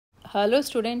Hello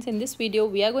students, in this video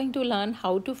we are going to learn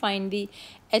how to find the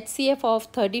HCF of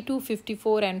 32,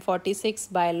 54 and 46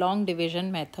 by long division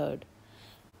method.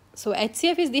 So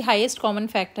HCF is the highest common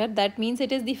factor. That means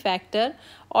it is the factor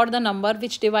or the number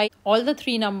which divides all the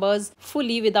three numbers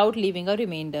fully without leaving a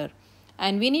remainder.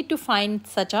 And we need to find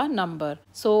such a number.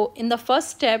 So in the first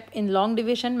step in long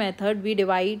division method, we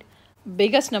divide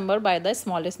biggest number by the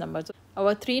smallest number. So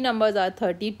our three numbers are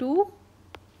 32,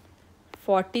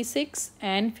 46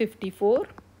 and 54,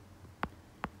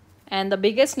 and the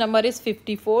biggest number is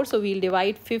 54, so we'll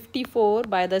divide 54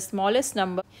 by the smallest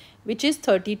number, which is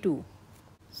 32.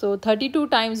 So 32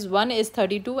 times 1 is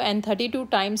 32 and 32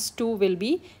 times 2 will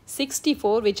be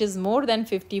 64, which is more than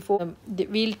 54.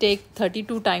 We'll take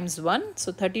 32 times 1,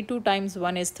 so 32 times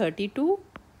 1 is 32,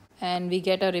 and we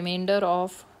get a remainder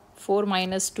of 4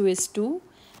 minus 2 is 2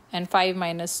 and 5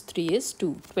 minus 3 is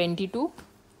 2, 22.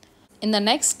 In the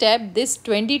next step, this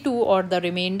 22 or the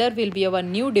remainder will be our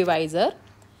new divisor,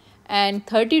 and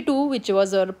 32, which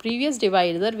was our previous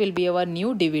divisor, will be our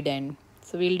new dividend.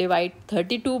 So we'll divide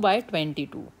 32 by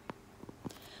 22.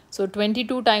 So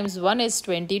 22 times 1 is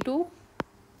 22.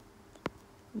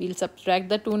 We'll subtract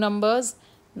the two numbers.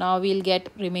 Now we'll get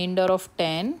remainder of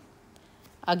 10.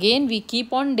 Again, we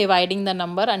keep on dividing the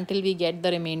number until we get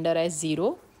the remainder as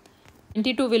 0.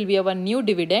 22 will be our new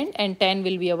dividend and 10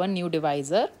 will be our new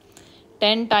divisor.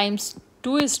 10 times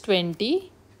 2 is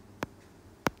 20.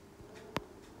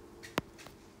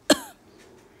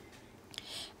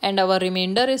 And our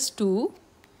remainder is 2.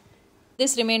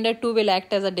 This remainder 2 will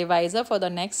act as a divisor for the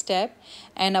next step,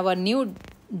 and our new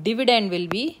dividend will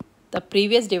be the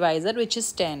previous divisor, which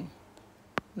is 10.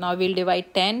 Now we'll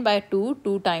divide 10 by 2.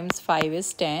 2 times 5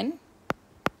 is 10.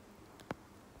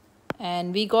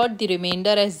 And we got the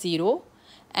remainder as 0.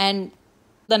 And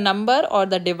the number or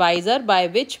the divisor by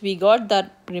which we got the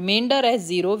remainder as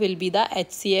 0 will be the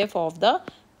HCF of the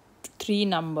three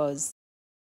numbers.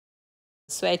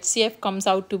 So HCF comes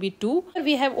out to be 2.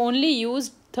 We have only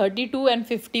used 32 and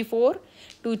 54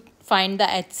 to find the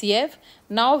HCF.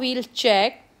 Now we'll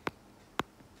check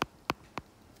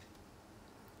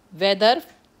whether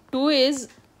 2 is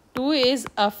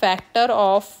a factor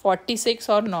of 46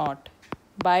 or not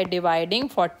by dividing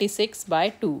 46 by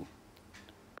 2.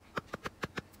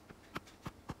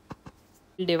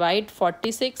 Divide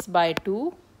 46 by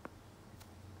 2.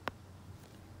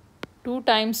 2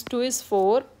 times 2 is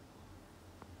 4.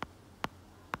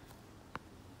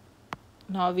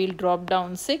 Now we'll drop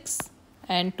down 6,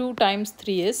 and 2 times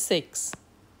 3 is 6.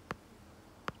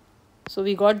 So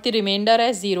we got the remainder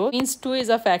as 0. Means 2 is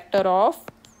a factor of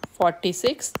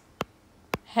 46.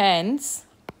 Hence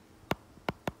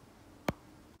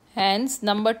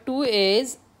number 2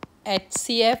 is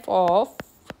HCF of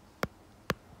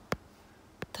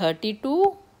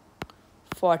 32,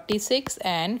 46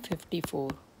 and 54.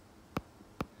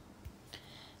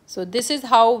 So this is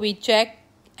how we check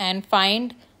and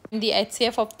find the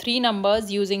HCF of three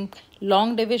numbers using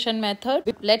long division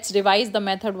method. Let's revise the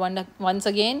method once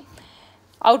again.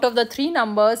 Out of the three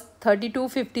numbers 32,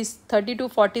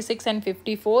 46 and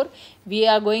 54, we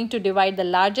are going to divide the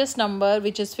largest number,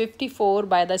 which is 54,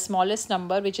 by the smallest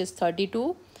number, which is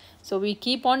 32. So we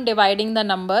keep on dividing the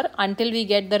number until we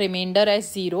get the remainder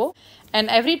as 0. And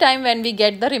every time when we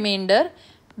get the remainder,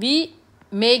 we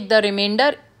make the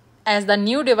remainder as the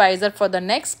new divisor for the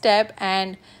next step,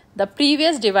 and the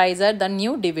previous divisor the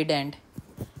new dividend,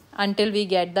 until we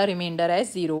get the remainder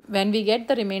as 0. When we get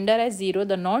the remainder as 0,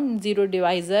 the non-zero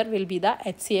divisor will be the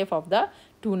HCF of the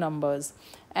two numbers.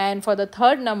 And for the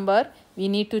third number, we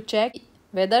need to check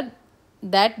whether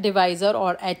that divisor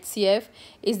or HCF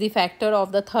is the factor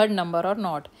of the third number or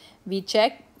not. We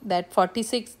check that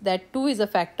 2 is a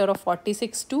factor of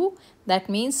 46 too. That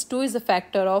means 2 is a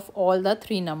factor of all the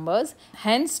three numbers.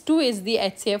 Hence 2 is the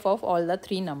HCF of all the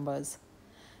three numbers.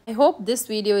 I hope this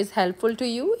video is helpful to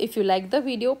you. If you like the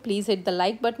video, please hit the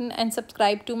like button and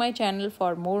subscribe to my channel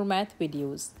for more math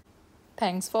videos.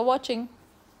 Thanks for watching.